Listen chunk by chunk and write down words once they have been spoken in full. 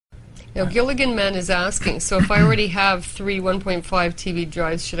Now, Gilligan Man is asking, so if I already have 3 1.5 TB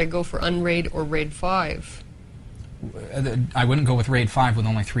drives, should I go for unRAID or RAID5? I wouldn't go with Raid5 with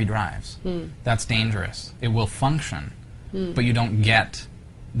only 3 drives. That's dangerous. It will function, but you don't get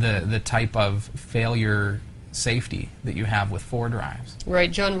the type of failure safety that you have with 4 drives.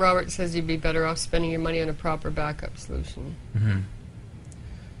 Right. John Roberts says you'd be better off spending your money on a proper backup solution.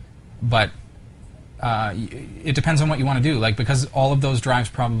 But it depends on what you want to do. Like, because all of those drives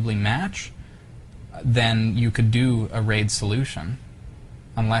probably match, then you could do a RAID solution,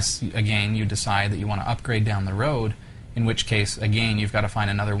 unless, again, you decide that you want to upgrade down the road, in which case, again, you've got to find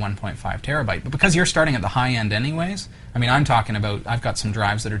another 1.5 terabyte. But because you're starting at the high end anyways, I mean, I'm talking about, I've got some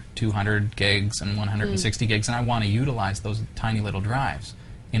drives that are 200 gigs and 160 gigs, and I want to utilize those tiny little drives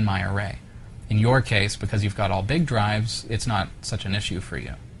in my array. In your case, because you've got all big drives, it's not such an issue for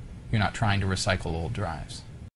you. You're not trying to recycle old drives.